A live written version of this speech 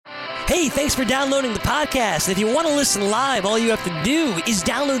Hey, thanks for downloading the podcast. If you want to listen live, all you have to do is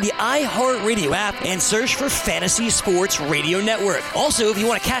download the iHeartRadio app and search for Fantasy Sports Radio Network. Also, if you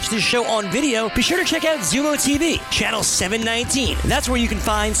want to catch this show on video, be sure to check out Zumo TV, channel 719. That's where you can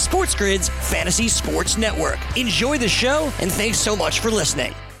find Sports Grid's Fantasy Sports Network. Enjoy the show, and thanks so much for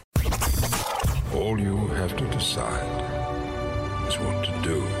listening. All you have to decide is what to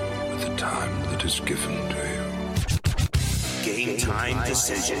do with the time that is given to you. Game time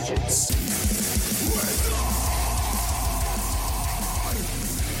decisions.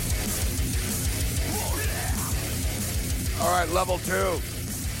 All right, level 2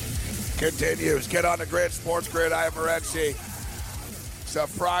 continues. Get on the grid, Sports Grid. I am Morency. It's a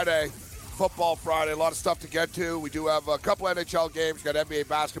Friday, Football Friday. A lot of stuff to get to. We do have a couple NHL games. Got NBA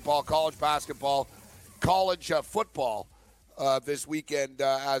basketball, college basketball, college football this weekend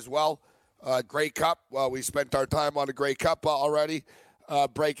as well. Grey Cup. Well, we spent our time on the Grey Cup already,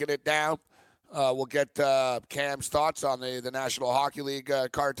 breaking it down. We'll get Cam's thoughts on the National Hockey League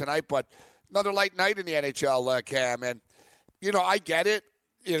card tonight, but another light night in the NHL, Cam. And, you know, I get it.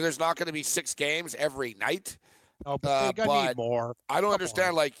 You know, there's not going to be 6 games every night. Oh, but they need more. I don't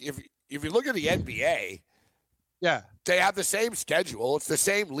understand. Like, if you look at the NBA, yeah, they have the same schedule. It's the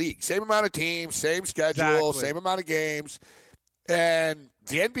same league, same amount of teams, same schedule, same amount of games. And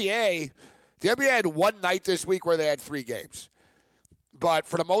the NBA had one night this week where they had 3 games. But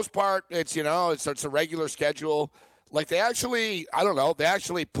for the most part, it's, you know, it's a regular schedule. Like they actually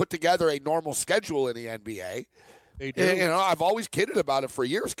put together a normal schedule in the NBA. They do. And, you know, I've always kidded about it for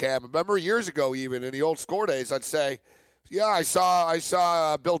years, Cam. Remember years ago, even in the old score days, I'd say, yeah, I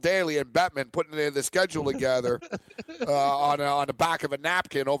saw Bill Daly and Bettman putting the schedule together on the back of a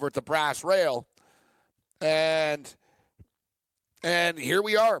napkin over at the brass rail. And here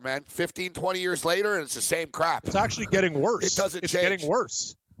we are, man, 15, 20 years later, and it's the same crap. It's actually getting worse. It doesn't it's change. Getting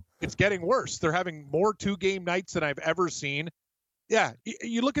worse. It's getting worse. They're having more 2-game nights than I've ever seen. Yeah,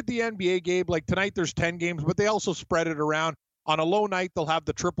 you look at the NBA, Gabe, like tonight there's 10 games, but they also spread it around. On a low night, they'll have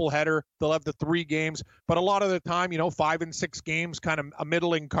the triple header. They'll have the 3 games. But a lot of the time, you know, 5 and 6 games, kind of a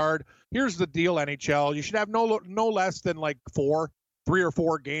middling card. Here's the deal, NHL. You should have no less than like 3 or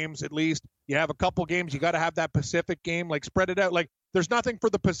 4 games at least. You have a couple games. You got to have that Pacific game. Like, spread it out. Like, there's nothing for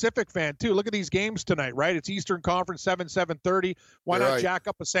the Pacific fan, too. Look at these games tonight, right? It's Eastern Conference, 7:30. Why not jack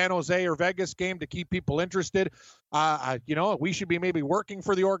up a San Jose or Vegas game to keep people interested? You know, we should be maybe working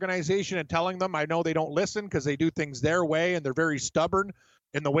for the organization and telling them. I know they don't listen because they do things their way, and they're very stubborn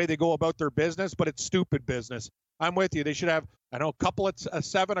in the way they go about their business, but it's stupid business. I'm with you. They should have, I know, a couple at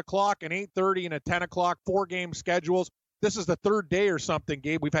 7 o'clock, an 8:30, and a 10 o'clock, 4-game schedules. This is the 3rd day or something,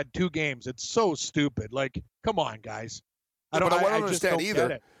 Gabe. We've had 2 games. It's so stupid. Like, come on, guys. I don't understand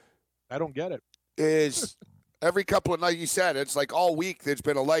either. I don't get it. Is every couple of nights, you said, it's like all week there's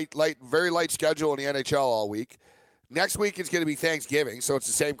been a very light schedule in the NHL all week. Next week it's going to be Thanksgiving, so it's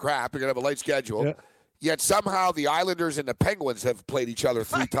the same crap. You're going to have a light schedule. Yeah. Yet somehow the Islanders and the Penguins have played each other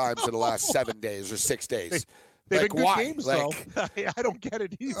 3 times in the last 7 days or 6 days. They've like, been good why? games, like, though. I don't get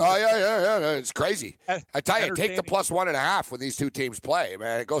it either. Oh, yeah. It's crazy. I tell you, take the +1.5 when these 2 teams play,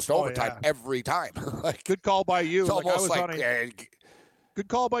 man. It goes to overtime every time. Like, good call by you. It's almost good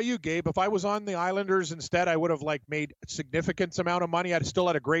call by you, Gabe. If I was on the Islanders instead, I would have made a significant amount of money. I'd still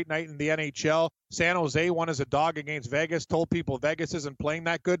had a great night in the NHL. San Jose won as a dog against Vegas. Told people Vegas isn't playing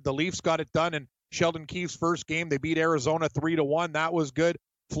that good. The Leafs got it done in Sheldon Keefe's first game. They beat Arizona 3-1. That was good.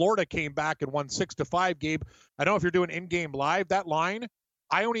 Florida came back and won 6-5, Gabe. I don't know if you're doing in-game live. That line,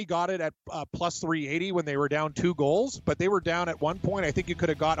 I only got it at +380 when they were down 2 goals, but they were down at one point. I think you could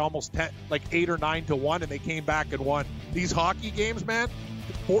have got almost 8 or 9 to 1, and they came back and won. These hockey games, man,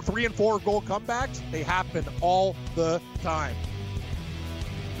 3 and 4 goal comebacks, they happen all the time.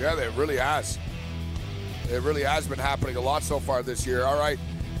 Yeah, it really has. It really has been happening a lot so far this year. All right.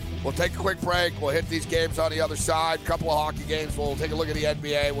 We'll take a quick break. We'll hit these games on the other side. A couple of hockey games. We'll take a look at the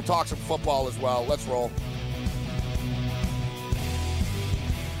NBA. We'll talk some football as well. Let's roll.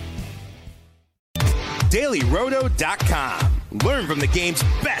 DailyRoto.com. Learn from the game's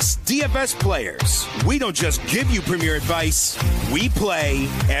best DFS players. We don't just give you premier advice, we play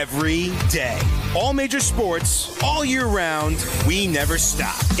every day. All major sports, all year round, we never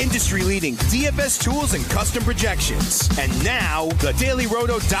stop. Industry-leading DFS tools and custom projections. And now, the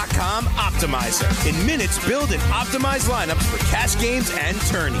DailyRoto.com Optimizer. In minutes, build and optimize lineups for cash games and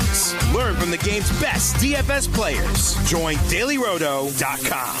tourneys. Learn from the game's best DFS players. Join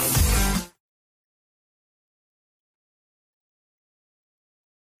DailyRoto.com.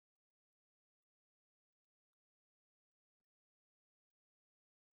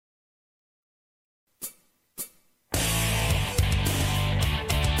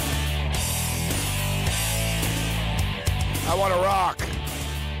 I want to rock.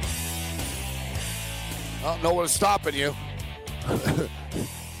 Well, no one's stopping you.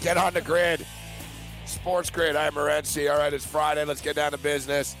 Get on the grid. Sports Grid, I'm Morency. All right, it's Friday. Let's get down to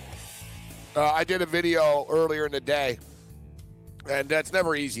business. I did a video earlier in the day, and that's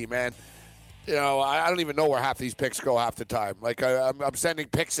never easy, man. You know, I don't even know where half these picks go half the time. Like, I'm sending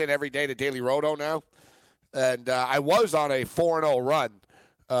picks in every day to Daily Roto now, and I was on a 4-0 run,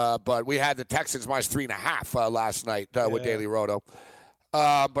 but we had the Texans minus 3.5 last night with Daily Roto.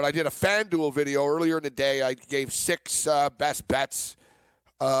 But I did a FanDuel video earlier in the day. I gave 6 best bets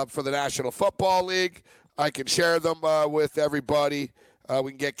for the National Football League. I can share them with everybody.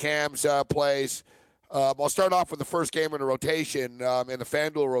 We can get Cam's plays. I'll start off with the first game in the rotation, in the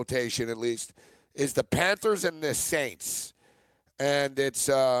FanDuel rotation at least, is the Panthers and the Saints. And it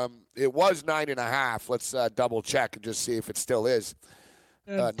was 9.5. Let's double check and just see if it still is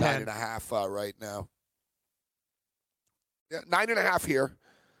 9.5 right now. Yeah, 9.5 here.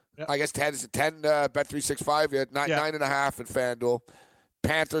 Yep. I guess 10 is 10. Bet365. Yeah, 9.5 at FanDuel.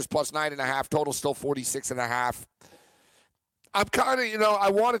 Panthers plus 9.5. Total still 46.5. I'm kind of, I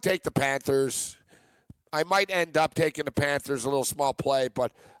want to take the Panthers. I might end up taking the Panthers, a little small play,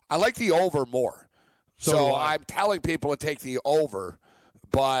 but I like the over more. So I'm telling people to take the over.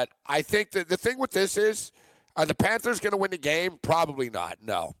 But I think that the thing with this is, are the Panthers going to win the game? Probably not,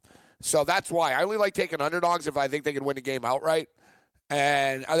 no. So that's why. I only like taking underdogs if I think they can win the game outright.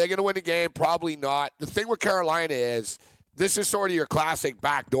 And are they going to win the game? Probably not. The thing with Carolina is, this is sort of your classic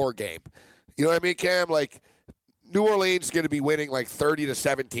backdoor game. You know what I mean, Cam? Like, New Orleans is going to be winning like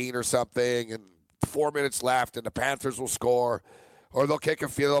 30-17 or something, and 4 minutes left, and the Panthers will score, or they'll kick a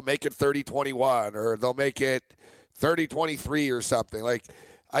field, they'll make it 30-21, or they'll make it 30-23 or something. Like,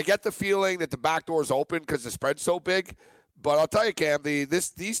 I get the feeling that the back door's open because the spread's so big, but I'll tell you, Cam,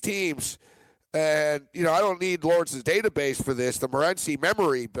 these teams, and, I don't need Lawrence's database for this, the Morency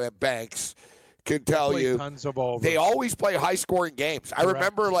memory banks can tell you tons of overs. They always play high-scoring games. Correct. I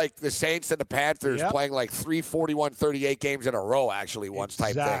remember, like, the Saints and the Panthers playing, like, 3 41-38 games in a row, actually, once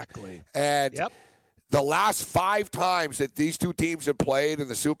type thing. Exactly. And the last 5 times that these two teams have played in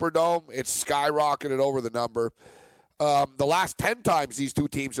the Superdome, it's skyrocketed over the number. The last 10 times these two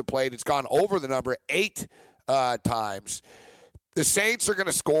teams have played, it's gone over the number 8 times. The Saints are going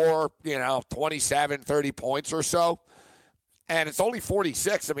to score, 27, 30 points or so. And it's only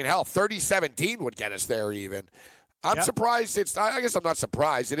 46. I mean, hell, 30-17 would get us there even. I'm surprised. I guess I'm not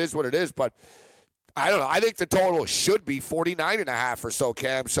surprised. It is what it is. But I don't know. I think the total should be 49.5 or so,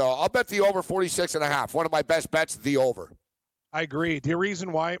 Cam. So I'll bet the over 46.5. One of my best bets, the over. I agree. The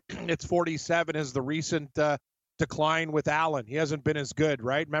reason why it's 47 is the recent decline with Allen. He hasn't been as good,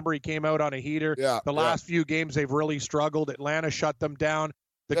 right? Remember, he came out on a heater. The last few games, they've really struggled. Atlanta shut them down.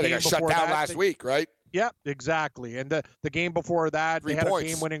 They got shut down last week, right? Yeah, exactly. And the game before that, they had a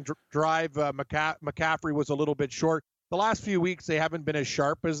game-winning drive. McCaffrey was a little bit short. The last few weeks, they haven't been as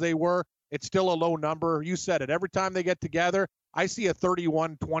sharp as they were. It's still a low number. You said it. Every time they get together, I see a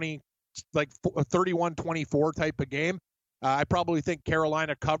 31-20, like a 31-24 type of game. I probably think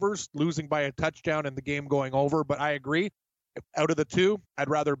Carolina covers, losing by a touchdown and the game going over. But I agree. Out of the two, I'd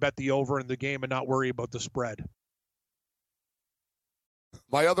rather bet the over in the game and not worry about the spread.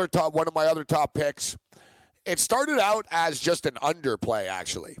 One of my other top picks, it started out as just an underplay,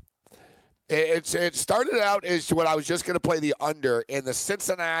 actually. It started out as what I was just going to play the under in the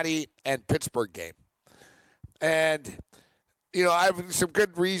Cincinnati and Pittsburgh game. And, I have some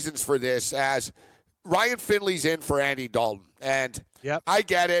good reasons for this, as Ryan Finley's in for Andy Dalton. And I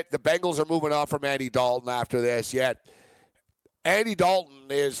get it. The Bengals are moving on from Andy Dalton after this, yet Andy Dalton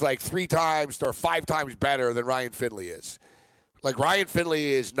is like 3 times or 5 times better than Ryan Finley is. Like, Ryan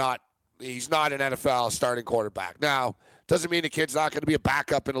Finley he's not an NFL starting quarterback. Now, doesn't mean the kid's not going to be a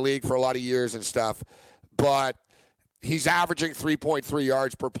backup in the league for a lot of years and stuff, but he's averaging 3.3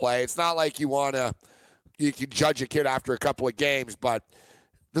 yards per play. It's not like you can judge a kid after a couple of games, but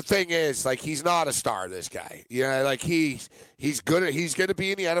the thing is, like, he's not a star, this guy. Like, he's good. He's going to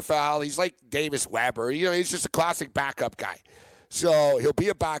be in the NFL. He's like Davis Weber. He's just a classic backup guy. So he'll be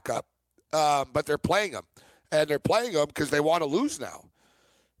a backup, but they're playing him. And they're playing him because they want to lose now.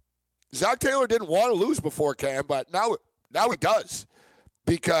 Zach Taylor didn't want to lose before, Cam, but now he does.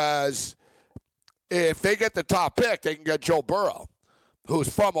 Because if they get the top pick, they can get Joe Burrow,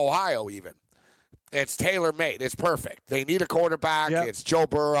 who's from Ohio even. It's tailor-made. It's perfect. They need a quarterback. Yep. It's Joe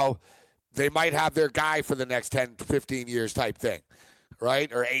Burrow. They might have their guy for the next 10, 15 years type thing,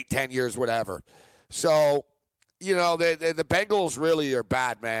 right? Or 8, 10 years, whatever. So, the Bengals really are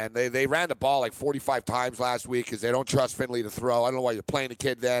bad, man. They ran the ball like 45 times last week because they don't trust Finley to throw. I don't know why you're playing the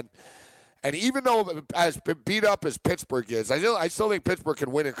kid then. And even though as beat up as Pittsburgh is, I still think Pittsburgh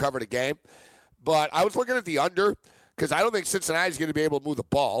can win and cover the game. But I was looking at the under because I don't think Cincinnati's going to be able to move the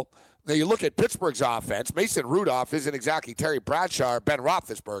ball. Now, you look at Pittsburgh's offense. Mason Rudolph isn't exactly Terry Bradshaw or Ben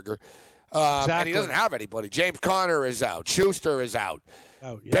Roethlisberger. Exactly. And he doesn't have anybody. James Conner is out. Schuster is out.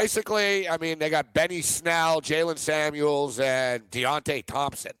 Oh, yeah. Basically, I mean, they got Benny Snell, Jalen Samuels, and Deontay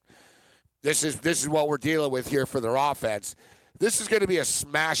Thompson. This is what we're dealing with here for their offense. This is going to be a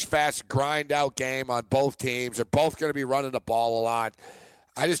smash-fest, grind-out game on both teams. They're both going to be running the ball a lot.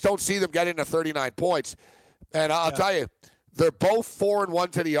 I just don't see them getting to 39 points. And I'll tell you, they're both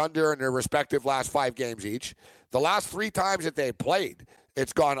 4-1 to the under in their respective last 5 games each. The last 3 times that they played,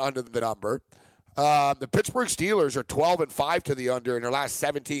 it's gone under the number. The Pittsburgh Steelers are 12-5 to the under in their last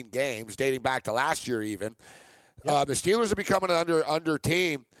 17 games, dating back to last year even. Yep. The Steelers are becoming an under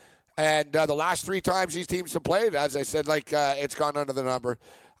team. And the last 3 times these teams have played, as I said, it's gone under the number.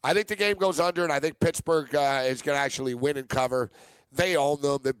 I think the game goes under, and I think Pittsburgh is going to actually win and cover. They own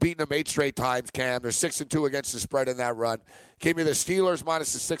them. They've beaten them 8 straight times, Cam. They're 6-2 against the spread in that run. Give me the Steelers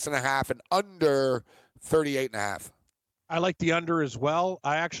minus the 6.5 and under 38.5. I like the under as well.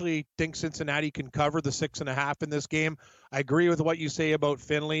 I actually think Cincinnati can cover the 6.5 in this game. I agree with what you say about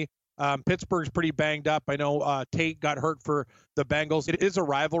Finley. Pittsburgh's pretty banged up. I know Tate got hurt for the Bengals. It is a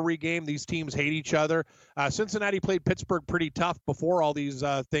rivalry game. These teams hate each other. Cincinnati played Pittsburgh pretty tough before all these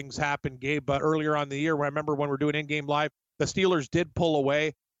things happened, Gabe. But earlier on in the year, I remember when we're doing in-game live, the Steelers did pull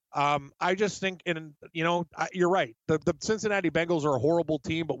away. I just think, you're right. The Cincinnati Bengals are a horrible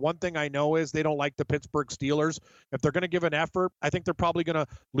team, but one thing I know is they don't like the Pittsburgh Steelers. If they're going to give an effort, I think they're probably going to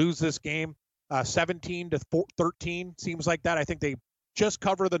lose this game 17-13, seems like that. I think they just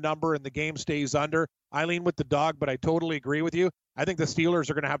cover the number and the game stays under. I lean with the dog, but I totally agree with you. I think the Steelers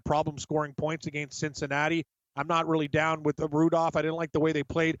are going to have problems scoring points against Cincinnati. I'm not really down with Rudolph. I didn't like the way they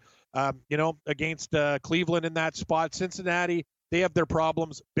played, against Cleveland in that spot. Cincinnati, they have their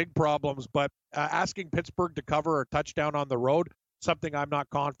problems, big problems, but asking Pittsburgh to cover a touchdown on the road, something I'm not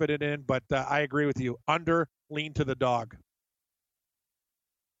confident in, but I agree with you. Under, lean to the dog.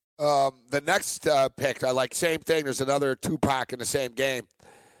 The next pick, I like, same thing. There's another 2-pack in the same game.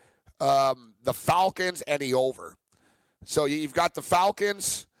 The Falcons and the over. So you've got the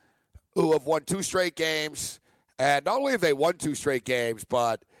Falcons who have won 2 straight games. And not only have they won 2 straight games,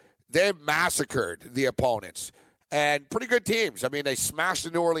 but they've massacred the opponents. And pretty good teams. I mean, they smashed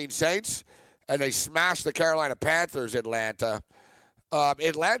the New Orleans Saints, and they smashed the Carolina Panthers, Atlanta.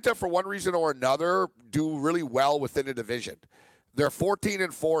 Atlanta, for one reason or another, do really well within the division. They're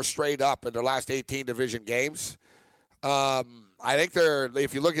 14-4 straight up in their last 18 division games. I think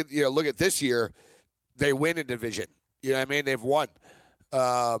if you look at this year, they win in division. You know what I mean? They've won.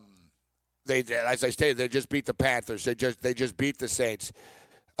 They, as I stated, they just beat the Panthers. They just beat the Saints.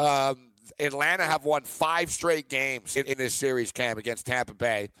 Atlanta have won 5 straight games in this series, Cam, against Tampa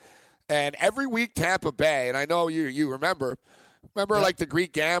Bay. And every week Tampa Bay, and I know you remember like the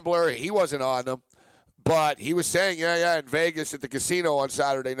Greek gambler, he wasn't on them. But he was saying, in Vegas at the casino on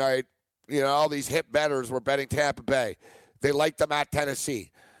Saturday night, all these hip bettors were betting Tampa Bay. They liked them at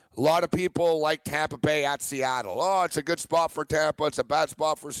Tennessee. A lot of people like Tampa Bay at Seattle. Oh, it's a good spot for Tampa. It's a bad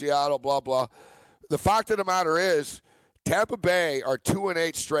spot for Seattle, blah, blah. The fact of the matter is, Tampa Bay are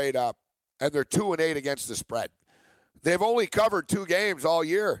 2-8 straight up, and they're 2-8 against the spread. They've only covered 2 games all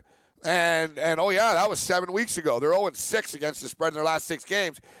year. And that was 7 weeks ago. They're 0-6 against the spread in their last 6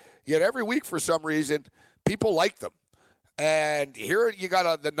 games. Yet every week, for some reason, people like them. And here you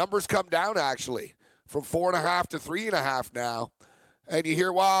got the numbers come down, actually, from 4.5 to 3.5 now. And you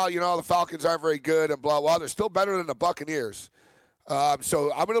hear, the Falcons aren't very good and blah, blah. They're still better than the Buccaneers.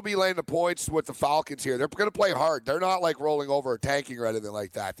 So I'm going to be laying the points with the Falcons here. They're going to play hard. They're not like rolling over or tanking or anything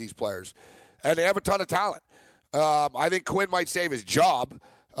like that, these players. And they have a ton of talent. I think Quinn might save his job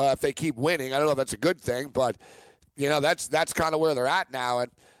if they keep winning. I don't know if that's a good thing, but, that's kind of where they're at now.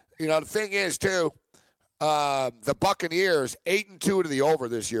 And, the thing is, too, the Buccaneers, 8-2 to the over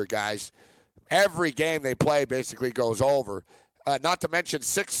this year, guys. Every game they play basically goes over. Not to mention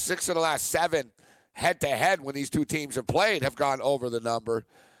 6 of the last 7 head-to-head when these two teams have played have gone over the number.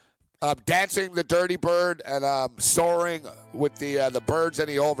 Dancing the dirty bird and soaring with the birds and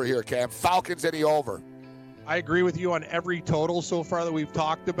the over here, Cam. Falcons and the over. I agree with you on every total so far that we've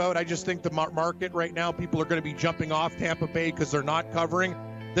talked about. I just think the market right now, people are going to be jumping off Tampa Bay because they're not covering.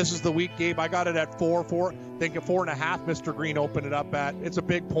 This is the week, Gabe. I got it at 4. Think at 4.5. Mr. Green opened it up at. It's a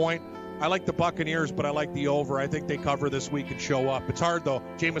big point. I like the Buccaneers, but I like the over. I think they cover this week and show up. It's hard, though.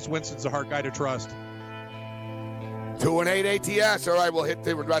 Jameis Winston's a hard guy to trust. 2-8 ATS. All right, we'll hit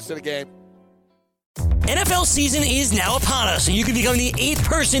the rest of the game. NFL season is now upon us, and you can become the 8th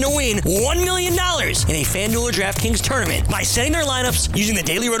person to win $1 million in a FanDuel or DraftKings tournament by setting their lineups using the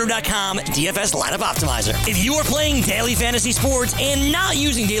DailyRoto.com DFS lineup optimizer. If you are playing daily fantasy sports and not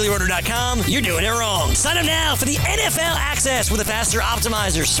using DailyRoto.com, you're doing it wrong. Sign up now for the NFL access with a faster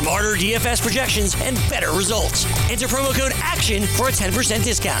optimizer, smarter DFS projections, and better results. Enter promo code ACTION for a 10%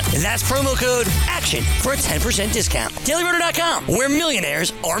 discount. That's promo code ACTION for a 10% discount. DailyRoto.com, where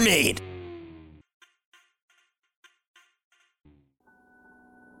millionaires are made.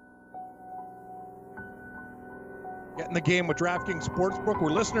 Get in the game with DraftKings Sportsbook,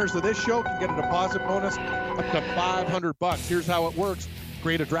 where listeners to this show can get a deposit bonus up to $500. Here's how it works.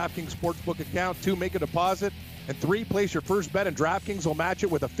 Create a DraftKings Sportsbook account. 2, make a deposit. And 3, place your first bet, and DraftKings will match it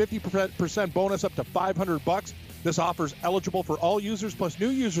with a 50% bonus up to $500. This offer is eligible for all users, plus new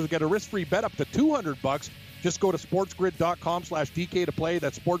users get a risk-free bet up to $200. Just go to sportsgrid.com/DK to play.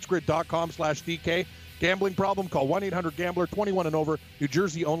 That's sportsgrid.com/DK. Gambling problem? Call 1-800-GAMBLER, 21 and over. New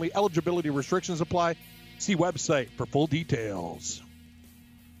Jersey only. Eligibility restrictions apply. See website for full details.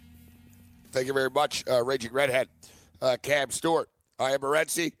 Thank you very much, Raging Redhead, Cam Stewart. I am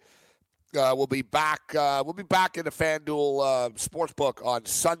Morency. We'll be back. We'll be back in the FanDuel Sportsbook on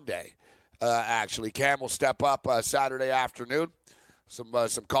Sunday. Actually, Cam will step up Saturday afternoon. Some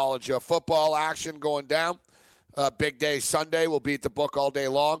college football action going down. Big day Sunday. We'll be at the book all day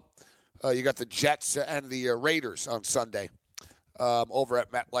long. You got the Jets and the Raiders on Sunday over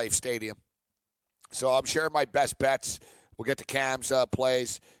at MetLife Stadium. So I'm sharing my best bets. We'll get to Cam's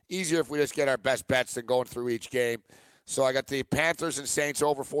plays. Easier if we just get our best bets than going through each game. So I got the Panthers and Saints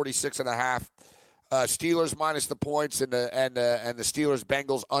over 46.5. Steelers minus the points and the Steelers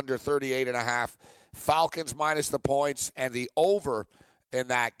Bengals under 38.5. Falcons minus the points and the over in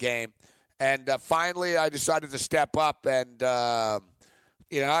that game. And finally, I decided to step up and I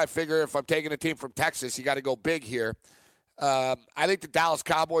figure if I'm taking a team from Texas, you got to go big here. I think the Dallas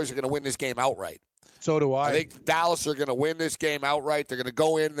Cowboys are going to win this game outright. So do I. I think Dallas are going to win this game outright. They're going to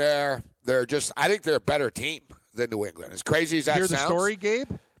go in there. I think they're a better team than New England. As crazy as that sounds. Hear the story, Gabe?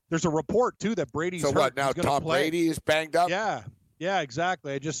 There's a report, too, that Brady's hurt. So what, now Tom Brady is banged up? Yeah,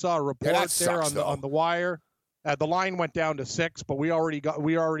 exactly. I just saw a report there on the wire. The line went down to 6, but we already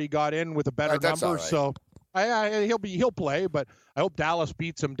got in with a better number. Right. So he'll play, but I hope Dallas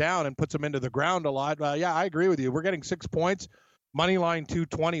beats him down and puts him into the ground a lot. I agree with you. We're getting 6 points. Money line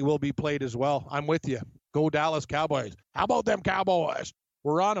 220 will be played as well. I'm with you. Go Dallas Cowboys. How about them Cowboys?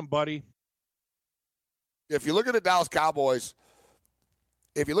 We're on them, buddy. If you look at the Dallas Cowboys,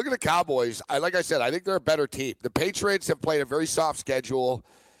 like I said, I think they're a better team. The Patriots have played a very soft schedule.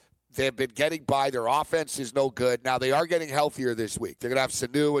 They've been getting by. Their offense is no good. Now, they are getting healthier this week. They're going to have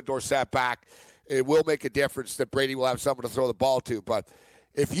Sanu and Dorsett back. It will make a difference that Brady will have someone to throw the ball to. But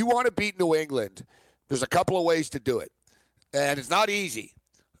if you want to beat New England, there's a couple of ways to do it. And it's not easy,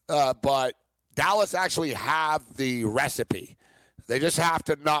 but Dallas actually have the recipe. They just have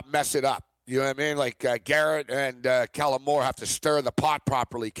to not mess it up. You know what I mean? Like Garrett and Kellen Moore have to stir the pot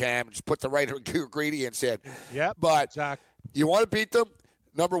properly, Cam, and just put the right ingredients in. Yeah, but exactly. You want to beat them?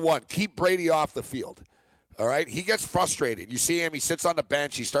 Number one, keep Brady off the field. All right? He gets frustrated. You see him. He sits on the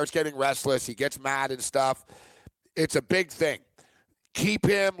bench. He starts getting restless. He gets mad and stuff. It's a big thing. Keep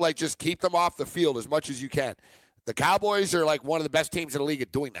him, just keep them off the field as much as you can. The Cowboys are like one of the best teams in the league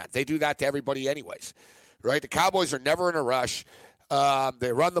at doing that. They do that to everybody anyways, right? The Cowboys are never in a rush.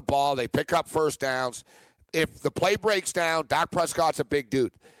 They run the ball. They pick up first downs. If the play breaks down, Dak Prescott's a big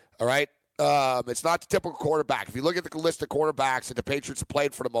dude, all right? It's not the typical quarterback. If you look at the list of quarterbacks that the Patriots have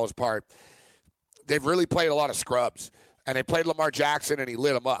played for the most part, they've really played a lot of scrubs. And they played Lamar Jackson, and he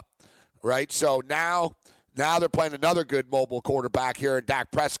lit them up, right? So now they're playing another good mobile quarterback here in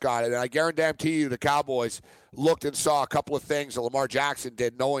Dak Prescott. And I guarantee you the Cowboys looked and saw a couple of things that Lamar Jackson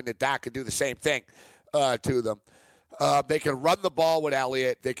did, knowing that Dak could do the same thing to them. They can run the ball with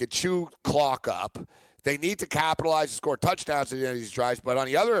Elliott. They can chew clock up. They need to capitalize and score touchdowns at the end of these drives. But on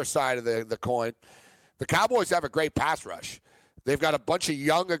the other side of the coin, the Cowboys have a great pass rush. They've got a bunch of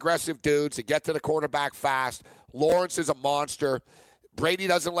young, aggressive dudes that get to the quarterback fast. Lawrence is a monster. Brady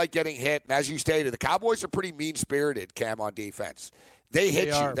doesn't like getting hit. And as you stated, the Cowboys are pretty mean-spirited, Cam, on defense. They hit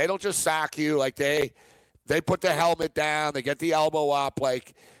you. They don't just sack you. They put the helmet down. They get the elbow up.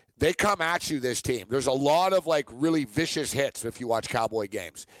 They come at you, this team. There's a lot of, really vicious hits if you watch Cowboy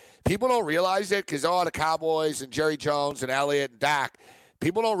games. People don't realize it because, the Cowboys and Jerry Jones and Elliott and Dak,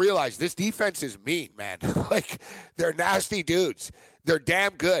 people don't realize this defense is mean, man. They're nasty dudes. They're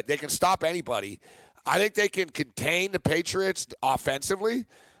damn good. They can stop anybody. I think they can contain the Patriots offensively,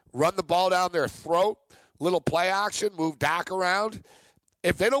 run the ball down their throat, little play action, move Dak around.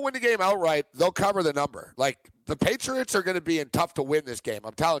 if they don't win the game outright, they'll cover the number. Like, the Patriots are going to be in tough to win this game.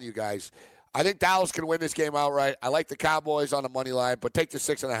 I'm telling you guys. I think Dallas can win this game outright. I like the Cowboys on the money line, but take the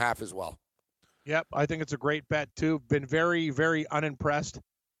 6.5 as well. Yep, I think it's a great bet, too. Been very, very unimpressed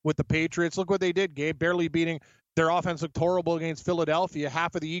with the Patriots. Look what they did, Gabe. Barely beating. Their offense looked horrible against Philadelphia.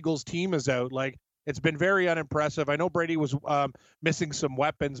 Half of the Eagles' team is out. Like, it's been very unimpressive. I know Brady was missing some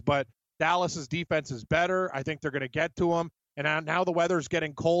weapons, but Dallas's defense is better. I think they're going to get to him. And now the weather's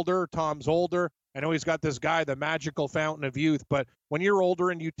getting colder. Tom's older. I know he's got this guy, the magical fountain of youth. But when you're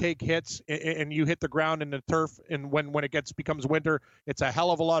older and you take hits and you hit the ground in the turf, and when it becomes winter, it's a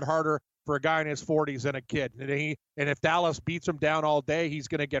hell of a lot harder for a guy in his 40s than a kid. And if Dallas beats him down all day, he's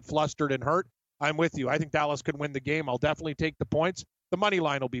going to get flustered and hurt. I'm with you. I think Dallas could win the game. I'll definitely take the points. The money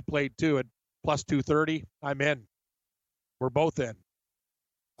line will be played too at plus 230. I'm in. We're both in.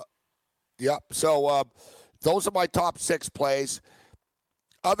 Yep. So those are my top 6 plays.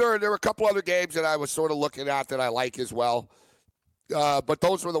 There were a couple other games that I was sort of looking at that I like as well. But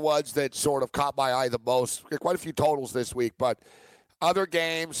those were the ones that sort of caught my eye the most. Quite a few totals this week, but other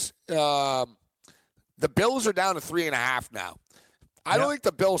games, the Bills are down to 3.5 now. I don't think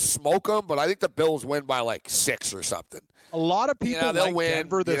the Bills smoke them, but I think the Bills win by like 6 or something. A lot of people they'll like win,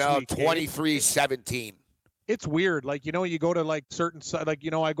 Denver this week. 23-17. It's weird. Like, you go to like certain, like,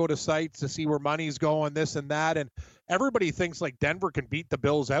 I go to sites to see where money's going, this and that. And everybody thinks like Denver can beat the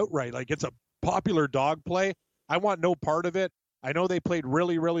Bills outright. Like, it's a popular dog play. I want no part of it. I know they played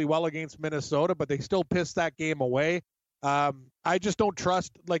really, really well against Minnesota, but they still pissed that game away. I just don't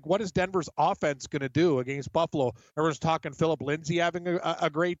trust, like, what is Denver's offense going to do against Buffalo? Everyone's talking Philip Lindsay having a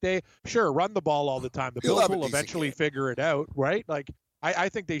great day. Sure, run the ball all the time. The Bills will eventually figure it out, right? Like, I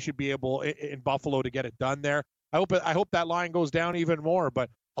think they should be able in Buffalo to get it done there. I hope that line goes down even more. But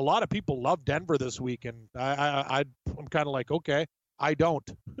a lot of people love Denver this week, and I'm kind of like, okay, I don't.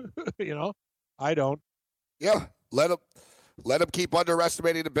 I don't. Yeah, let them keep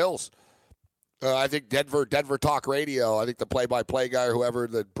underestimating the Bills. I think Denver Talk Radio. I think the play-by-play guy or whoever,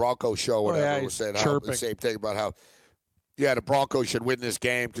 the Broncos show, whatever, was saying the same thing about how, the Broncos should win this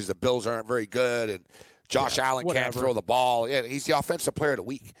game because the Bills aren't very good and Josh Allen can't throw the ball. Yeah, he's the offensive player of the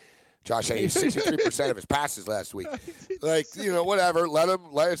week. Josh had 63% of his passes last week. Like, whatever.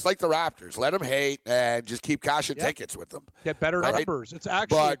 It's like the Raptors. Let them hate and just keep cashing tickets with them. Get better numbers. It's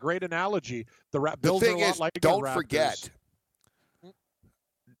actually a great analogy. The Bills are a lot like the Raptors. Don't forget.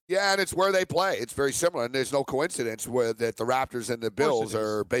 Yeah, and it's where they play. It's very similar, and there's no coincidence that the Raptors and the Bills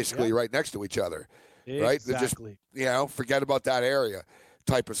are basically right next to each other. Right? Exactly. They're just, forget about that area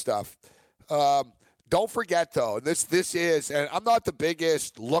type of stuff. Don't forget, though, and this is, and I'm not the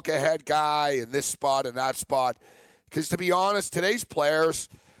biggest look-ahead guy in this spot and that spot, because to be honest, today's players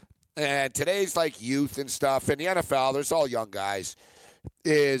and today's, like, youth and stuff, in the NFL, there's all young guys,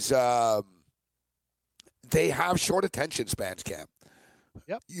 is they have short attention spans, Cam.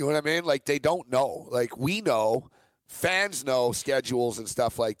 Yep. You know what I mean? Like, they don't know. Like, we know. Fans know schedules and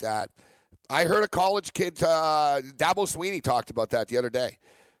stuff like that. I heard a college kid, Dabo Sweeney, talked about that the other day.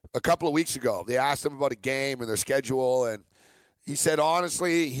 A couple of weeks ago, they asked him about a game and their schedule, and he said,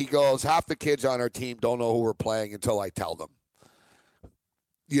 honestly, he goes, half the kids on our team don't know who we're playing until I tell them.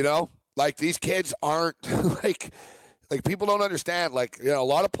 Like, these kids aren't, like people don't understand. Like, a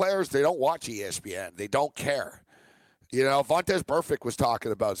lot of players, they don't watch ESPN. They don't care. Vontaze Burfict was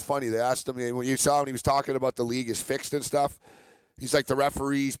talking about, it's funny, they asked him, when you saw him, he was talking about the league is fixed and stuff. He's like, the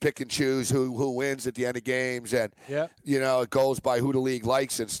referees pick and choose who wins at the end of games, and it goes by who the league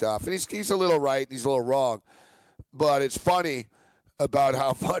likes and stuff. And he's a little right, and he's a little wrong, but it's funny about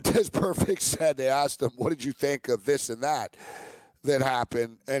how Vontaze Burfict said, they asked him, what did you think of this and that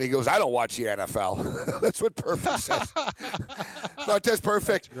happened? And he goes, I don't watch the NFL. That's what Burfict says. Vontaze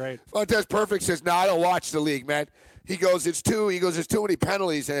Burfict says, no, I don't watch the league, man. He goes, it's too many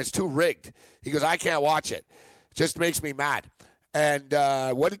penalties and it's too rigged. He goes, I can't watch it. It just makes me mad. And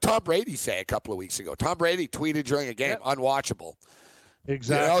what did Tom Brady say a couple of weeks ago? Tom Brady tweeted during a game, unwatchable.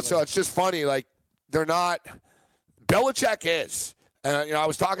 Exactly. So it's just funny. Like, they're not – Belichick is. And, I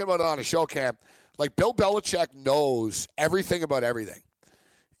was talking about it on a show, Cam. Like, Bill Belichick knows everything about everything.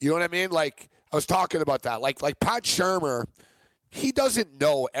 You know what I mean? Like, I was talking about that. Like Pat Shurmur, he doesn't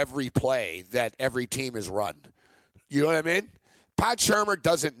know every play that every team has run. You know what I mean? Pat Shurmur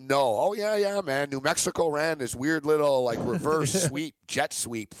doesn't know. Oh, yeah, man. New Mexico ran this weird little, like, reverse sweep, jet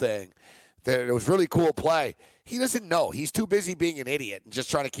sweep thing. That it was really cool play. He doesn't know. He's too busy being an idiot and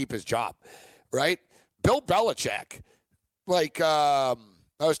just trying to keep his job, right? Bill Belichick, like,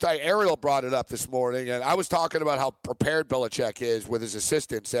 Ariel brought it up this morning, and I was talking about how prepared Belichick is with his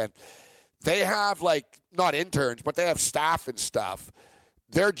assistants, and they have, like, not interns, but they have staff and stuff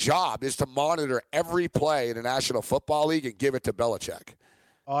their job is to monitor every play in the National Football League and give it to Belichick.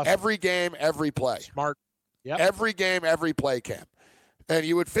 Awesome. Every game, every play. Smart. Yep. Every game, every play, Cam. And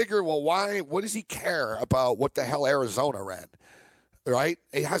you would figure, well, why? What does he care about what the hell Arizona ran? Right?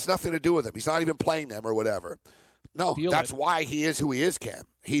 It has nothing to do with him. He's not even playing them or whatever. No, that's why he is who he is, Cam.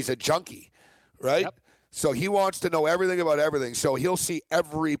 He's a junkie, right? Yep. So he wants to know everything about everything. So he'll see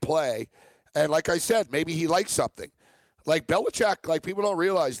every play. And like I said, maybe he likes something. Like Belichick, like people don't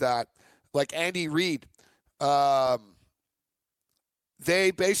realize that. Like Andy Reid, Andy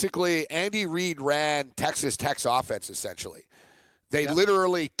Reid ran Texas Tech's offense essentially. They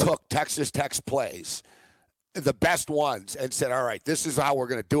literally took Texas Tech's plays, the best ones, and said, all right, this is how we're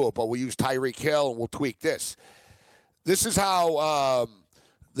going to do it, but we'll use Tyreek Hill and we'll tweak this. This is how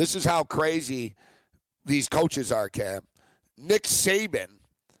crazy these coaches are, Cam. Nick Saban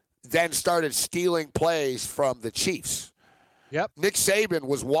then started stealing plays from the Chiefs. Yep. Nick Saban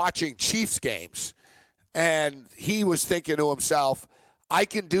was watching Chiefs games, and he was thinking to himself, I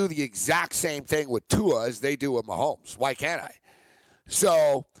can do the exact same thing with Tua as they do with Mahomes. Why can't I?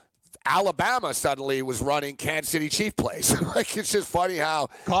 So Alabama suddenly was running Kansas City Chief plays. Like, it's just funny how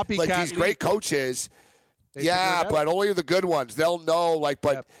copycat like these great coaches, but only the good ones. They'll know,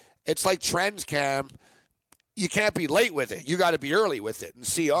 it's like trends, Cam. You can't be late with it. You got to be early with it and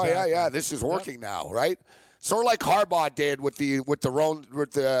see, this is working now, right? Sort of like Harbaugh did with the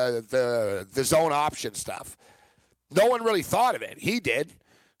zone option stuff. No one really thought of it. He did.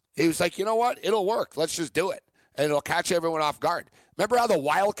 He was like, you know what? It'll work. Let's just do it. And it'll catch everyone off guard. Remember how the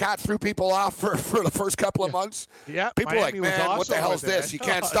Wildcat threw people off for the first couple of months? Yeah. People were like, man, what the hell is this? You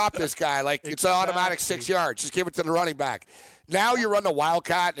can't stop this guy. Like, it's an automatic 6 yards. Just give it to the running back. Now you run the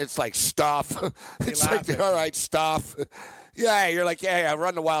Wildcat, and it's like stuff. It's like, all right, stuff. Yeah, you're like, yeah,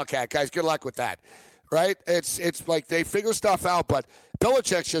 run the Wildcat, guys. Good luck with that, right? It's like they figure stuff out, but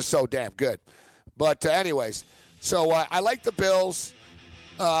Belichick's just so damn good. But anyways, so I like the Bills.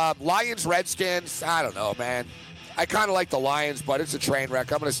 Lions, Redskins, I don't know, man. I kind of like the Lions, but it's a train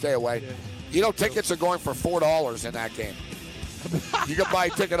wreck. I'm going to stay away. You know, tickets are going for $4 in that game. You can buy a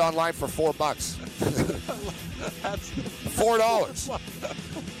ticket online for $4. That's $4.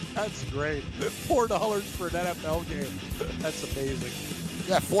 That's great. $4 for an NFL game. That's amazing.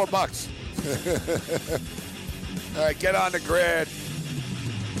 Yeah, $4. All right, get on the grid.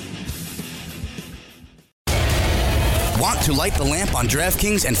 Want to light the lamp on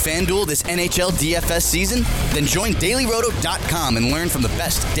DraftKings and FanDuel this NHL DFS season? Then join DailyRoto.com and learn from the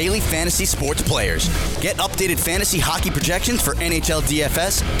best daily fantasy sports players. Get updated fantasy hockey projections for NHL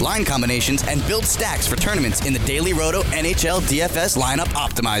DFS, line combinations, and build stacks for tournaments in the Daily Roto NHL DFS Lineup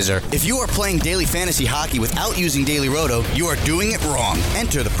Optimizer. If you are playing daily fantasy hockey without using Daily Roto, you are doing it wrong.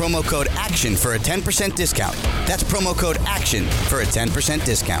 Enter the promo code ACTION for a 10% discount. That's promo code ACTION for a 10%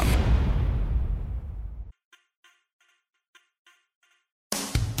 discount.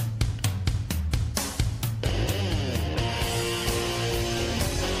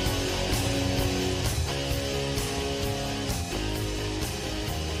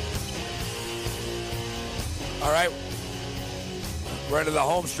 All right, we're into the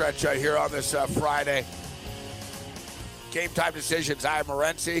home stretch here on this Friday. Game time decisions. I am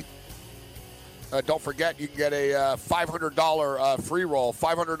Morency. Don't forget, you can get a $500 free roll,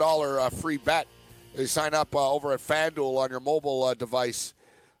 $500 free bet. You sign up over at FanDuel on your mobile device.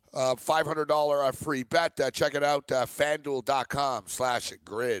 $500 free bet. Check it out,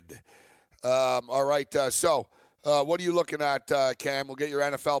 FanDuel.com/grid. All right, so. What are you looking at, Cam? We'll get your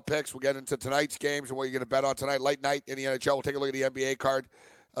NFL picks. We'll get into tonight's games and what you're going to bet on tonight. Late night in the NHL. We'll take a look at the NBA card.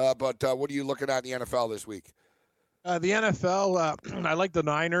 But what are you looking at in the NFL this week? The NFL, I like the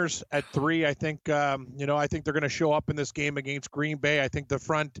Niners at 3. I think, I think they're going to show up in this game against Green Bay. I think the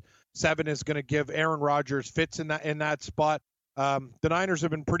front 7 is going to give Aaron Rodgers fits in that spot. The Niners have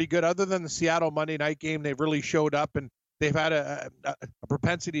been pretty good. Other than the Seattle Monday night game, they've really showed up, and they've had a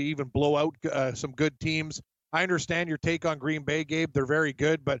propensity to even blow out some good teams. I understand your take on Green Bay, Gabe. They're very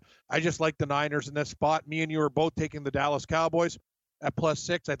good, but I just like the Niners in this spot. Me and you are both taking the Dallas Cowboys at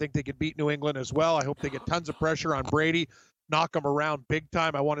 +6. I think they could beat New England as well. I hope they get tons of pressure on Brady, knock him around big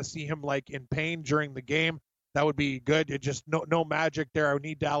time. I want to see him like in pain during the game. That would be good. It just no magic there. I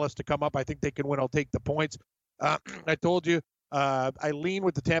need Dallas to come up. I think they can win. I'll take the points. I told you, I lean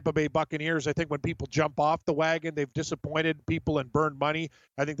with the Tampa Bay Buccaneers. I think when people jump off the wagon, they've disappointed people and burned money.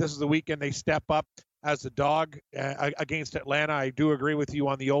 I think this is the weekend they step up as a dog against Atlanta. I do agree with you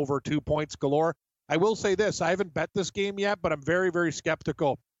on the over 2 points galore. I will say this. I haven't bet this game yet, but I'm very, very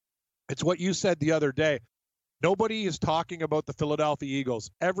skeptical. It's what you said the other day. Nobody is talking about the Philadelphia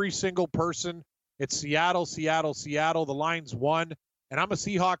Eagles. Every single person, it's Seattle, Seattle, Seattle. The line's 1. And I'm a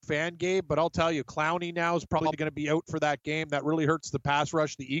Seahawk fan, Gabe, but I'll tell you, Clowney now is probably going to be out for that game. That really hurts the pass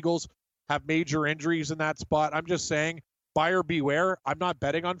rush. The Eagles have major injuries in that spot. I'm just saying, buyer beware. I'm not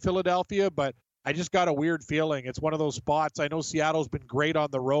betting on Philadelphia, but I just got a weird feeling. It's one of those spots. I know Seattle's been great on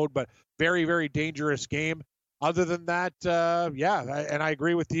the road, but very, very dangerous game. Other than that, and I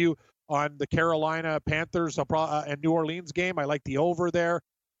agree with you on the Carolina Panthers and New Orleans game. I like the over there.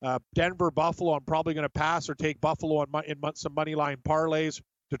 Denver, Buffalo, I'm probably going to pass or take Buffalo in some money line parlays.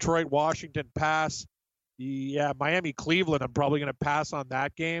 Detroit, Washington, pass. Yeah, Miami, Cleveland, I'm probably going to pass on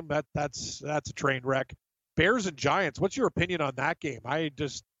that game. That's a train wreck. Bears and Giants, what's your opinion on that game? I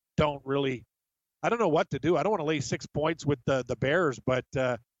just don't know what to do. I don't want to lay 6 points with the Bears, but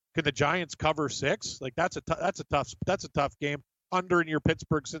can the Giants cover 6? Like that's a tough game. Under in your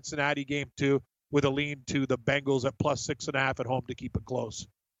Pittsburgh Cincinnati game too, with a lean to the Bengals at plus 6.5 at home to keep it close.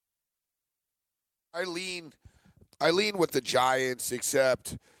 I lean with the Giants,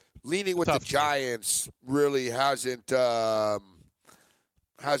 except leaning with the Giants really hasn't been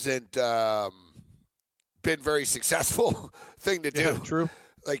very successful thing to do. Yeah, true.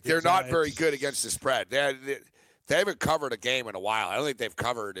 Like they're not very good against the spread. They haven't covered a game in a while. I don't think they've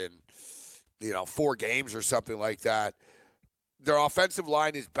covered in 4 games or something like that. Their offensive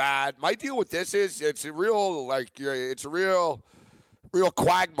line is bad. My deal with this is it's a real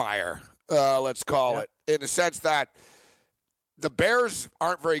quagmire. Let's call it, in the sense that the Bears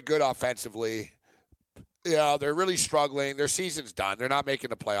aren't very good offensively. They're really struggling. Their season's done. They're not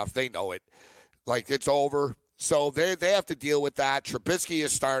making the playoffs. They know it. Like, it's over. So they have to deal with that. Trubisky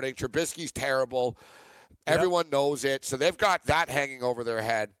is starting. Trubisky's terrible. Yep. Everyone knows it. So they've got that hanging over their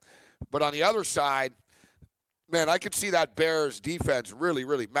head. But on the other side, man, I could see that Bears defense really,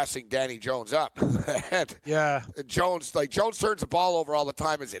 really messing Danny Jones up. And Jones turns the ball over all the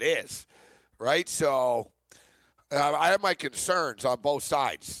time as it is, right? So I have my concerns on both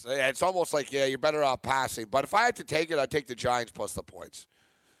sides. It's almost like, you're better off passing. But if I had to take it, I'd take the Giants plus the points.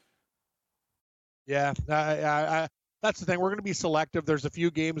 Yeah, that's the thing. We're going to be selective. There's a few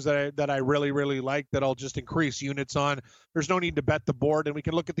games that I really, really like that I'll just increase units on. There's no need to bet the board, and we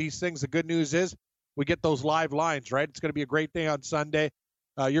can look at these things. The good news is we get those live lines, right? It's going to be a great day on Sunday.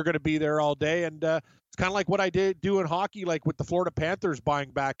 You're going to be there all day, and it's kind of like what I did do in hockey, like with the Florida Panthers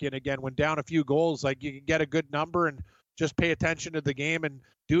buying back in again when down a few goals. Like, you can get a good number and just pay attention to the game, and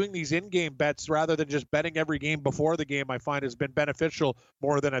doing these in-game bets rather than just betting every game before the game, I find has been beneficial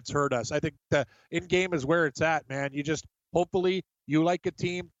more than it's hurt us. I think the in-game is where it's at, man. You just, hopefully you like a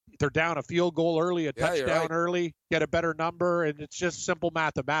team, they're down a field goal early, a touchdown early, get a better number, and it's just simple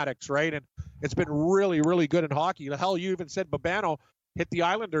mathematics, right? And it's been really, really good in hockey. The hell, you even said Babano hit the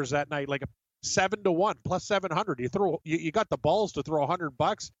Islanders that night, like a 7-1 plus 700. You got the balls to throw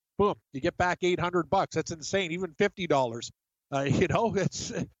 $100. Boom, you get back $800. That's insane. Even $50.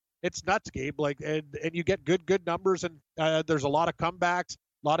 It's nuts, Gabe. Like, and you get good numbers, and there's a lot of comebacks,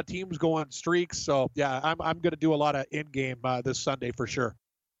 a lot of teams go on streaks. So yeah, I'm going to do a lot of in game this Sunday for sure.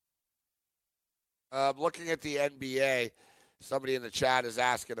 Looking at the NBA, somebody in the chat is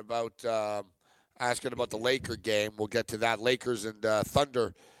asking about the Laker game. We'll get to that. Lakers and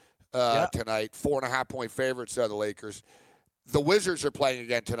Thunder tonight. 4.5-point favorites are the Lakers. The Wizards are playing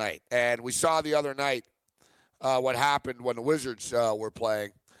again tonight, and we saw the other night what happened when the Wizards were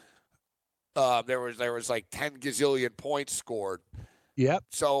playing. There was like 10 gazillion points scored. Yep.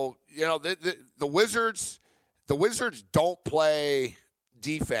 So the Wizards don't play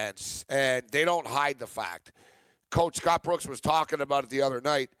defense, and they don't hide the fact. Coach Scott Brooks was talking about it the other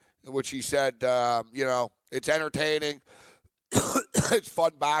night, in which he said, it's entertaining, it's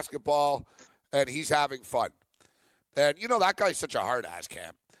fun basketball, and he's having fun. And, that guy's such a hard-ass,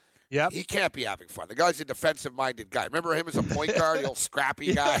 Cam. Yeah, he can't be having fun. The guy's a defensive-minded guy. Remember him as a point guard, the old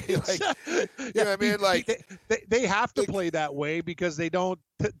scrappy guy? You know what I mean? Like, they have to play that way because they don't.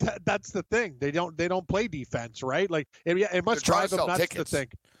 That's the thing. They don't play defense, right? Like, it must drive them nuts to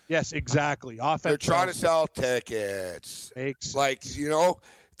think. Yes, exactly. Offense. They're trying to sell tickets. They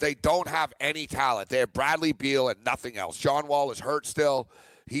don't have any talent. They have Bradley Beal and nothing else. John Wall is hurt still.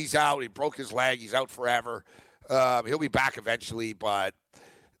 He's out. He broke his leg. He's out forever. He'll be back eventually, but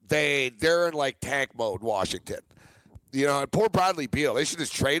they're in like tank mode, Washington. And poor Bradley Beal. They should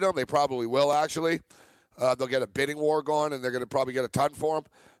just trade him. They probably will, actually. They'll get a bidding war going, and they're going to probably get a ton for him.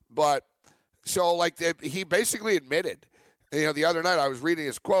 But so he basically admitted. The other night I was reading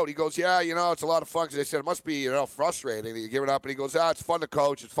his quote. He goes, it's a lot of fun. Because they said it must be, frustrating that you give it up. And he goes, it's fun to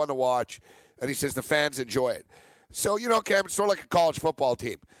coach. It's fun to watch. And he says the fans enjoy it. So, Cam, it's sort of like a college football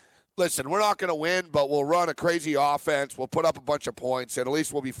team. Listen, we're not going to win, but we'll run a crazy offense. We'll put up a bunch of points, and at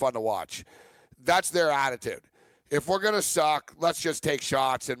least we'll be fun to watch. That's their attitude. If we're going to suck, let's just take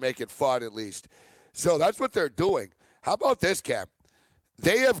shots and make it fun at least. So that's what they're doing. How about this, Cam?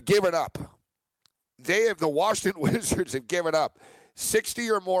 They have given up. The Washington Wizards have given up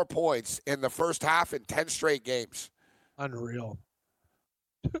 60 or more points in the first half in 10 straight games. Unreal.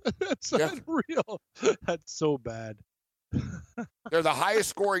 That's unreal. That's so bad. They're the highest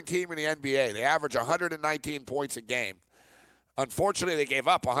scoring team in the NBA. They average 119 points a game. Unfortunately, they gave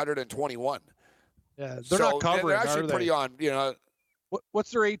up 121. Yeah, they're not covering. They're actually are they? pretty on.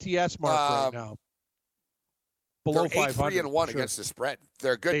 What's their ATS mark right now? Below 500. 3-1 against the spread.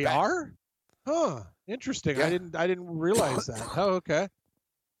 They're good. They are? Huh. Interesting. Yeah. I didn't realize that. Oh, okay.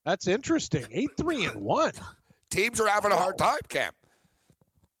 That's interesting. 8-3-1. Teams are having a hard time, Cam.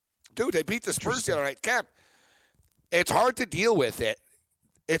 Dude, they beat the Spurs the other night. Cam, it's hard to deal with it.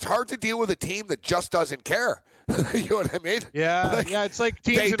 It's hard to deal with a team that just doesn't care. You know what I mean? Yeah, it's like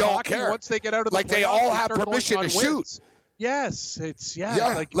teams they in don't hockey, care. once they get out of the playoffs, they all have permission to shoot. Yes, it's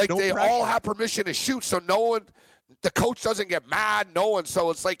like no they pressure. all have permission to shoot, so no one, the coach doesn't get mad. No one, so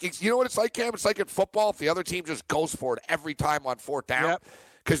it's like, you know what it's like, Cam? It's like in football, if the other team just goes for it every time on fourth down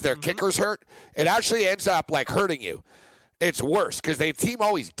because their kicker's hurt, it actually ends up like hurting you. It's worse because the team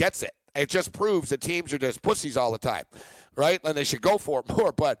always gets it. It just proves that teams are just pussies all the time, right? And they should go for it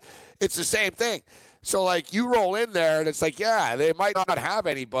more, but it's the same thing. So, like, you roll in there, and it's like, yeah, they might not have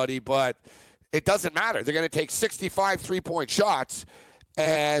anybody, but it doesn't matter. They're going to take 65 three-point shots,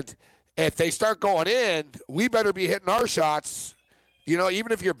 and if they start going in, we better be hitting our shots. You know,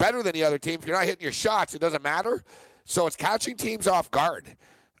 even if you're better than the other team, if you're not hitting your shots, it doesn't matter. So it's catching teams off guard,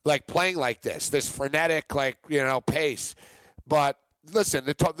 like playing like this frenetic, like, pace. But listen,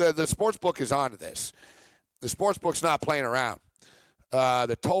 the sports book is on to this. The sports book's not playing around.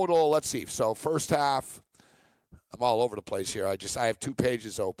 The total, let's see. So first half, I'm all over the place here. I have 2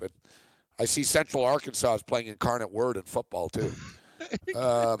 pages open. I see Central Arkansas is playing Incarnate Word in football too.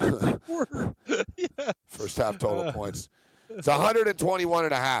 First half total points. It's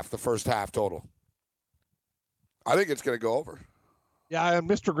 121.5, the first half total. I think it's going to go over. Yeah,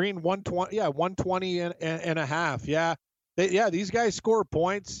 Mr. Green, 120. Yeah, 120 and a half. Yeah, these guys score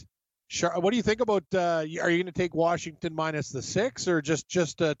points. Sure. What do you think about? Are you going to take Washington minus the 6, or just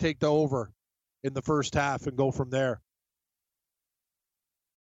take the over in the first half and go from there?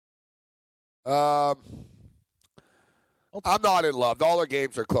 I'm not in love. All their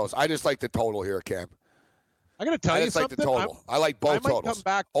games are close. I just like the total here, Cam. I got to tell you something. I just like the total. I like both totals.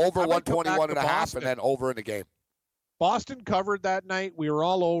 Over 121.5 and then over in the game. Boston covered that night. We were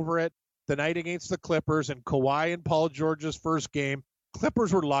all over it. The night against the Clippers and Kawhi and Paul George's first game.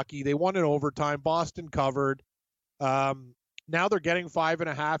 Clippers were lucky. They won in overtime. Boston covered. Now they're getting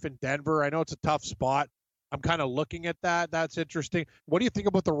 5.5 in Denver. I know it's a tough spot. I'm kind of looking at that. That's interesting. What do you think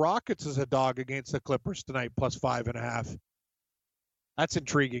about the Rockets as a dog against the Clippers tonight, plus 5.5? That's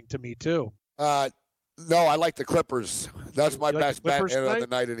intriguing to me, too. No, I like the Clippers. That's my best bet of the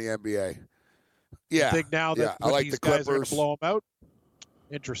night in the NBA. Yeah. You think now that I like these the guys Clippers. are going to blow them out?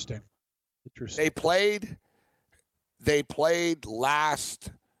 Interesting. They played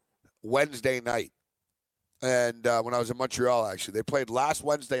last Wednesday night. And when I was in Montreal, actually. They played last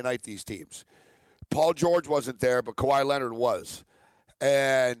Wednesday night, these teams. Paul George wasn't there, but Kawhi Leonard was.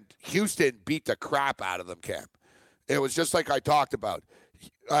 And Houston beat the crap out of them, Cam. It was just like I talked about.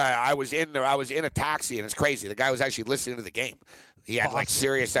 I was in a taxi, and it's crazy. The guy was actually listening to the game. He had like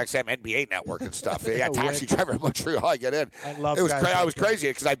Sirius XM NBA network and stuff. He had taxi driver in Montreal. I get in. I love it. I was crazy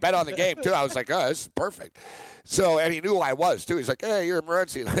because I bet on the game too. I was like, oh, this is perfect. So, and he knew who I was too. He's like, hey, you're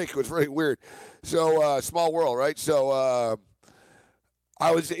Morency. Like, it was really weird. So, small world, right? So,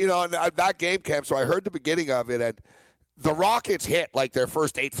 I was, in that game, Cam. So I heard the beginning of it, and the Rockets hit like their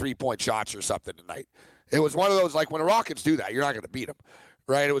first 8 3-point shots or something tonight. It was one of those, like, when the Rockets do that, you're not going to beat them,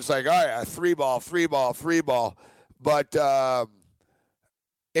 right? It was like, all right, a 3-ball. But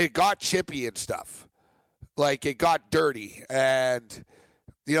it got chippy and stuff. Like, it got dirty. And,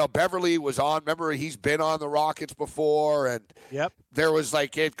 Beverly was on. Remember, he's been on the Rockets before. And there was,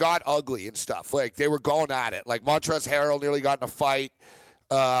 like, it got ugly and stuff. Like, they were going at it. Like, Montrezl Harrell nearly got in a fight.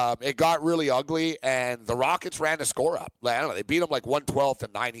 It got really ugly, and the Rockets ran the score up. Like, I don't know. They beat them like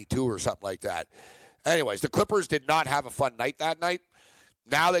 112-92 or something like that. Anyways, the Clippers did not have a fun night that night.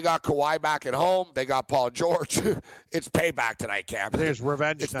 Now they got Kawhi back at home. They got Paul George. It's payback tonight, Cam. There's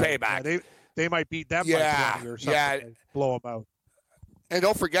revenge. It's night. payback. Yeah, they might beat them by 20 or something. Yeah. Blow them out. And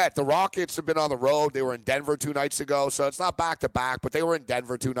don't forget, the Rockets have been on the road. They were in Denver 2 nights ago, so it's not back-to-back, but they were in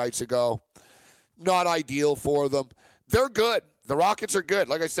Denver 2 nights ago. Not ideal for them. They're good. The Rockets are good.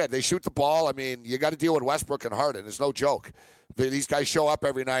 Like I said, they shoot the ball. I mean, you got to deal with Westbrook and Harden. It's no joke. These guys show up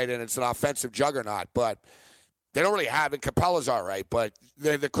every night, and it's an offensive juggernaut. But They don't really have it. Capella's all right, but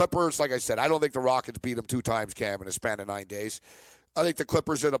the Clippers, like I said, I don't think the Rockets beat them 2 times, Cam, in a span of 9 days. I think the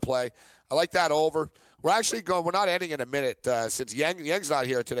Clippers are going to play. I like that over. We're actually going. We're not ending in a minute since Yang's not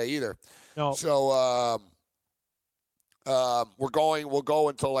here today either. No. So we'll go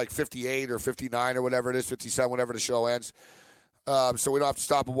until like 58 or 59 or whatever it is, 57, whenever the show ends. So we don't have to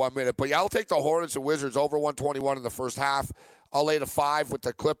stop at 1 minute. But yeah, I'll take the Hornets and Wizards over 121 in the first half. I'll lay the 5 with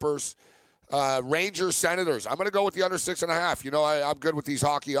the Clippers. Rangers, Senators. I'm going to go with the under 6.5. You know, I'm good with these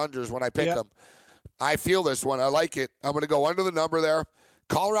hockey unders when I pick them. I feel this one. I like it. I'm going to go under the number there.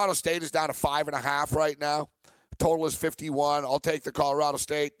 Colorado State is down to 5.5 right now. Total is 51. I'll take the Colorado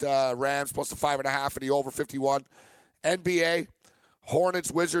State Rams plus the 5.5 and the over 51. NBA,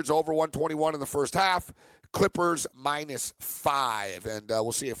 Hornets, Wizards over 121 in the first half. Clippers -5. And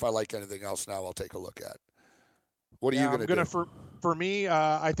we'll see if I like anything else now I'll take a look at. What are you going to do? For me,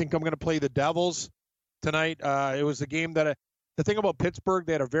 I think I'm going to play the Devils tonight. It was a game that the thing about Pittsburgh,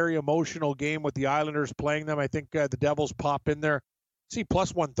 they had a very emotional game with the Islanders playing them. I think the Devils pop in there. See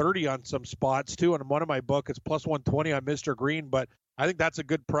plus 130 on some spots too. And in one of my book, it's plus 120 on Mr. Green, but I think that's a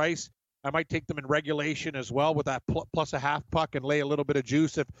good price. I might take them in regulation as well with that plus a half puck and lay a little bit of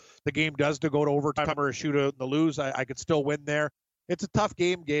juice. If the game does go to overtime or a shootout and the lose, I could still win there. It's a tough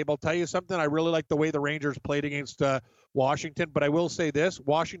game, Gabe. I'll tell you something. I really like the way the Rangers played against Washington, but I will say this.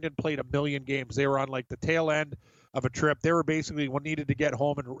 Washington played a million games. They were on like the tail end of a trip. They were basically needed to get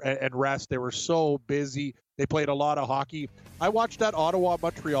home and rest. They were so busy. They played a lot of hockey. I watched that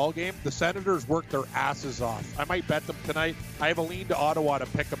Ottawa-Montreal game. The Senators worked their asses off. I might bet them tonight. I have a lean to Ottawa to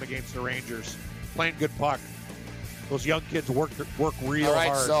pick them against the Rangers. Playing good puck. Those young kids work real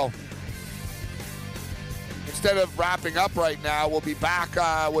hard. So instead of wrapping up right now, we'll be back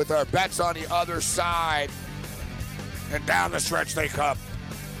with our bets on the other side. And down the stretch they come.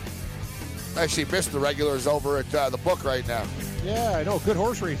 I actually missed the regulars over at the book right now. Yeah, I know. Good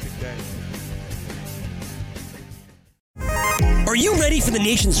horse racing day. Are you ready for the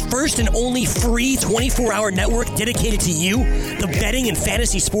nation's first and only free 24-hour network dedicated to you, the betting and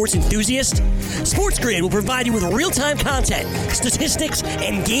fantasy sports enthusiast? SportsGrid will provide you with real-time content, statistics,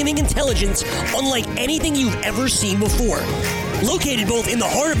 and gaming intelligence unlike anything you've ever seen before. Located both in the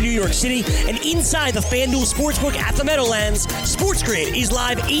heart of New York City and inside the FanDuel Sportsbook at the Meadowlands, SportsGrid is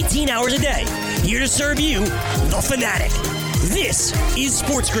live 18 hours a day, here to serve you, the fanatic. This is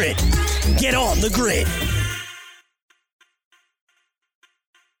SportsGrid. Get on the grid.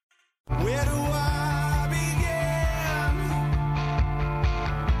 Where do I begin?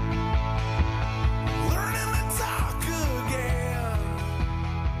 Learning to talk again.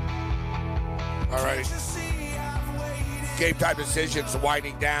 All right. Game time decisions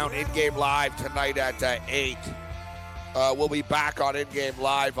winding down. In-game live tonight at 8. We'll be back on In-game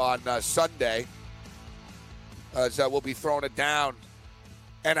live on Sunday. So we'll be throwing it down.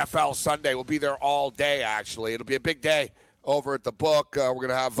 NFL Sunday. We'll be there all day, actually. It'll be a big day over at the book. We're going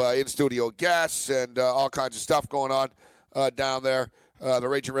to have in-studio guests and all kinds of stuff going on down there. The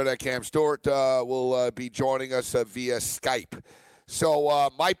Raging Redhead Cam Stewart will be joining us via Skype. So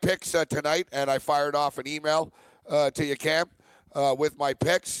my picks tonight, and I fired off an email to you, Cam, with my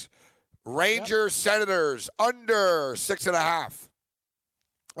picks. Rangers, Senators, under 6.5.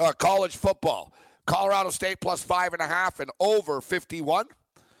 College football, Colorado State plus 5.5 and over 51.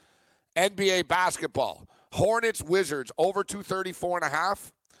 NBA basketball, Hornets, Wizards, over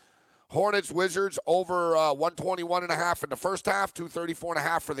 234.5. Hornets, Wizards, over 121.5 in the first half,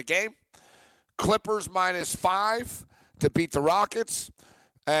 234.5 for the game. Clippers -5 to beat the Rockets.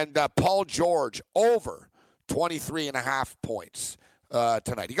 And Paul George, over 23.5 points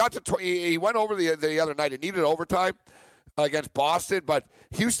tonight. He got to he went over the other night. It needed overtime against Boston, but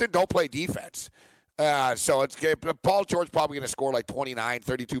Houston don't play defense. So it's Paul George probably going to score like 29,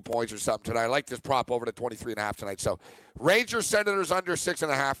 32 points or something tonight. I like this prop over to 23.5 tonight. So Rangers, Senators under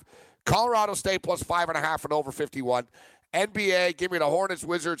 6.5. Colorado State plus 5.5 and over 51. NBA, give me the Hornets,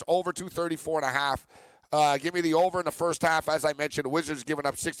 Wizards over 234.5. Give me the over in the first half. As I mentioned, the Wizards giving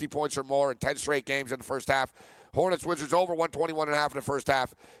up 60 points or more in 10 straight games in the first half. Hornets, Wizards over 121.5 in the first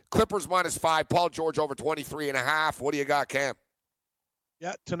half. Clippers -5. Paul George over 23.5. What do you got, Cam?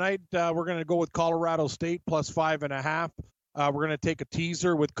 Yeah, tonight we're going to go with Colorado State plus 5.5. We're going to take a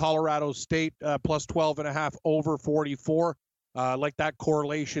teaser with Colorado State plus 12.5 over 44. Like that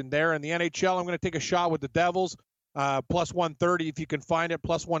correlation there. In the NHL, I'm going to take a shot with the Devils plus 130 if you can find it,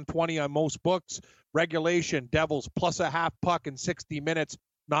 plus 120 on most books. Regulation, Devils plus a half puck in 60 minutes,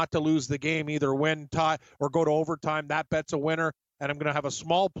 not to lose the game, either win, tie, or go to overtime. That bet's a winner. And I'm going to have a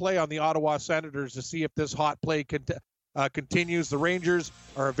small play on the Ottawa Senators to see if this hot play continues. The Rangers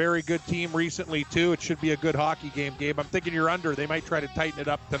are a very good team recently, too. It should be a good hockey game, Gabe. I'm thinking you're under. They might try to tighten it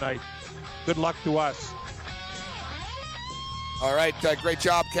up tonight. Good luck to us. All right, great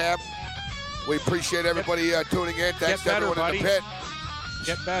job, Cam. We appreciate everybody tuning in. Thanks to everyone in the pit.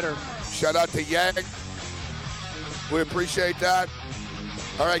 Get better. Shout out to Yang. We appreciate that.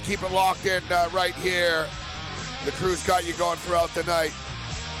 All right, keep it locked in right here. The crew's got you going throughout the night.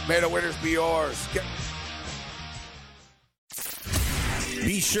 May the winners be yours.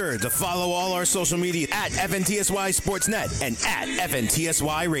 Be sure to follow all our social media at FNTSY Sportsnet and at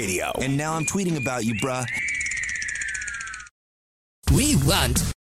FNTSY Radio. And now I'm tweeting about you, bruh. We want